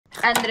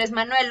Andrés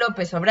Manuel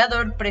López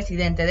Obrador,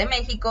 presidente de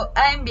México,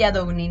 ha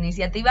enviado una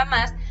iniciativa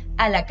más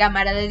a la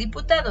Cámara de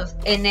Diputados.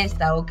 En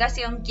esta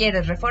ocasión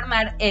quiere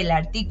reformar el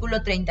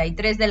artículo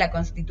 33 de la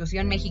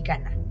Constitución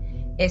Mexicana.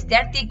 Este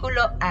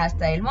artículo,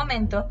 hasta el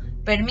momento,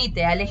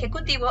 permite al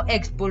Ejecutivo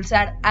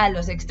expulsar a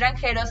los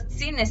extranjeros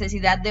sin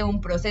necesidad de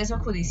un proceso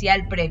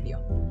judicial previo.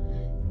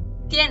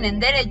 Tienen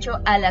derecho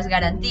a las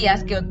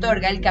garantías que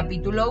otorga el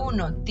capítulo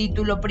 1,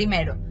 título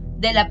primero,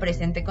 de la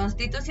presente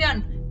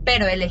Constitución,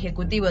 pero el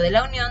Ejecutivo de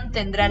la Unión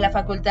tendrá la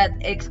facultad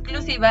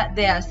exclusiva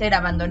de hacer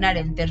abandonar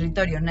el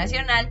territorio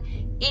nacional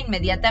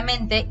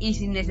inmediatamente y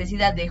sin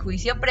necesidad de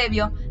juicio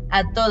previo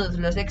a todos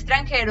los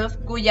extranjeros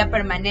cuya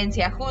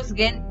permanencia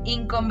juzguen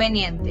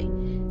inconveniente.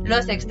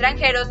 Los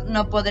extranjeros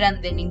no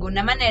podrán de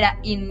ninguna manera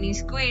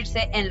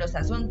inmiscuirse en los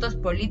asuntos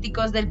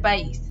políticos del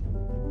país.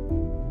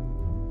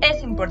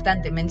 Es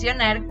importante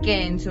mencionar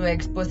que en su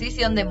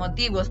exposición de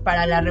motivos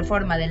para la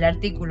reforma del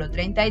artículo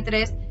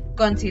 33,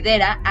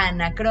 considera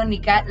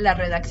anacrónica la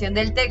redacción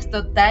del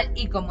texto tal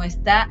y como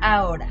está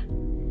ahora.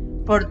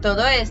 Por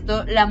todo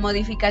esto, la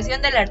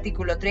modificación del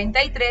artículo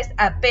 33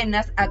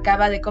 apenas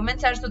acaba de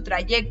comenzar su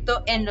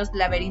trayecto en los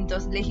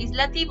laberintos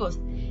legislativos,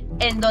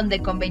 en donde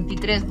con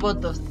 23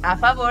 votos a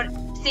favor,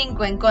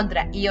 5 en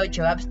contra y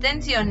 8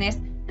 abstenciones,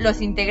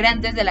 los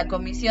integrantes de la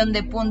Comisión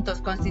de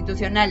Puntos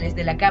Constitucionales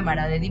de la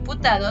Cámara de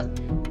Diputados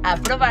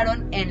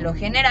aprobaron en lo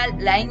general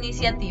la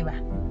iniciativa.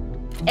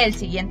 El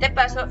siguiente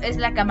paso es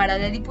la Cámara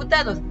de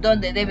Diputados,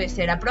 donde debe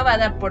ser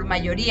aprobada por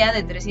mayoría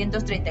de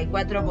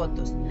 334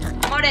 votos.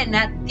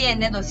 Morena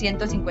tiene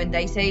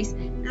 256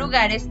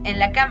 lugares en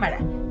la Cámara,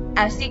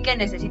 así que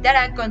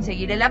necesitará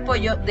conseguir el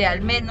apoyo de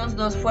al menos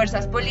 2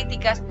 fuerzas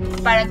políticas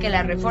para que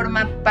la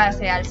reforma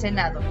pase al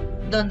Senado,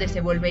 donde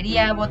se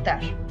volvería a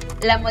votar.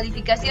 La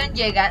modificación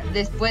llega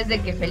después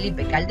de que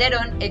Felipe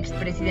Calderón,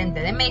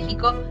 expresidente de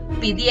México,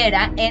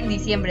 pidiera en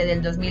diciembre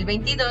del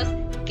 2022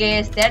 que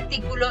este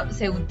artículo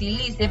se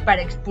utilice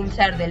para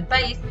expulsar del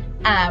país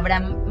a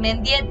Abraham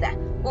Mendieta,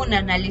 un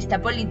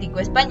analista político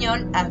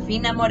español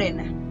afín a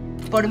Morena.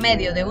 Por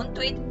medio de un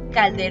tuit,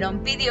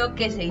 Calderón pidió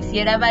que se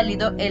hiciera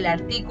válido el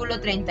artículo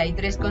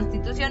 33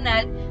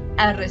 constitucional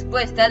a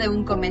respuesta de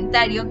un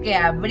comentario que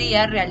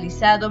habría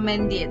realizado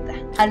Mendieta,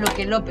 a lo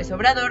que López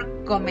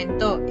Obrador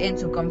comentó en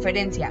su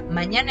conferencia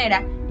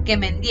mañanera que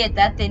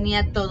Mendieta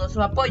tenía todo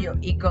su apoyo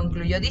y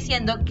concluyó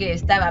diciendo que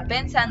estaba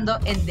pensando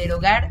en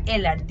derogar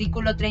el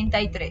artículo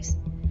 33.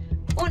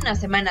 Una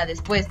semana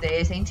después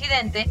de ese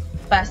incidente,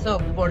 pasó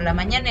por la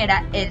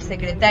mañanera el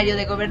secretario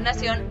de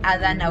Gobernación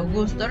Adán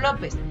Augusto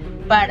López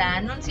para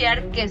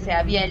anunciar que se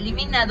había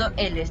eliminado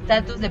el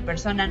estatus de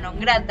persona non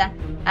grata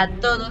a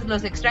todos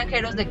los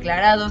extranjeros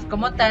declarados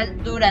como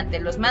tal durante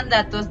los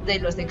mandatos de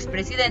los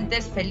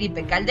expresidentes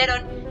Felipe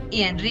Calderón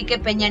y Enrique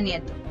Peña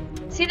Nieto.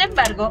 Sin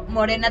embargo,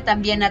 Morena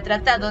también ha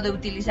tratado de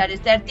utilizar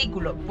este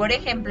artículo. Por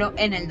ejemplo,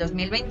 en el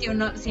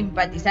 2021,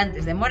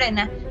 simpatizantes de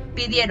Morena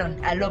pidieron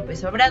a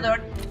López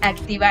Obrador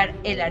activar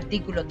el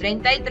artículo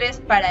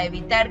 33 para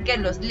evitar que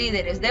los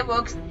líderes de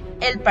Vox,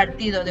 el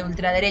partido de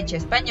ultraderecha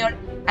español,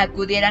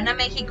 acudieran a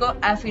México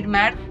a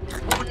firmar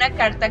una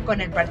carta con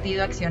el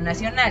Partido Acción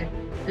Nacional,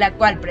 la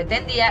cual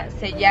pretendía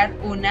sellar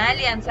una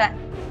alianza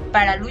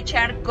para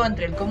luchar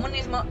contra el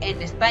comunismo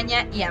en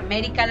España y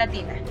América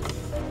Latina,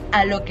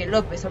 a lo que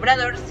López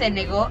Obrador se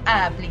negó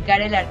a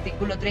aplicar el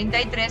artículo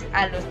 33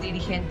 a los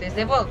dirigentes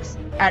de Vox,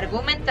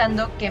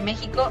 argumentando que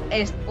México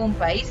es un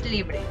país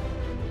libre.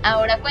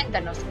 Ahora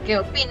cuéntanos, ¿qué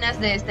opinas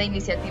de esta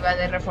iniciativa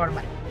de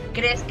reforma?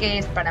 ¿Crees que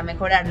es para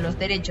mejorar los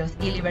derechos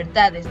y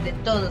libertades de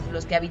todos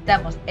los que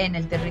habitamos en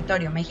el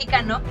territorio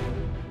mexicano?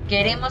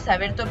 Queremos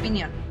saber tu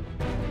opinión.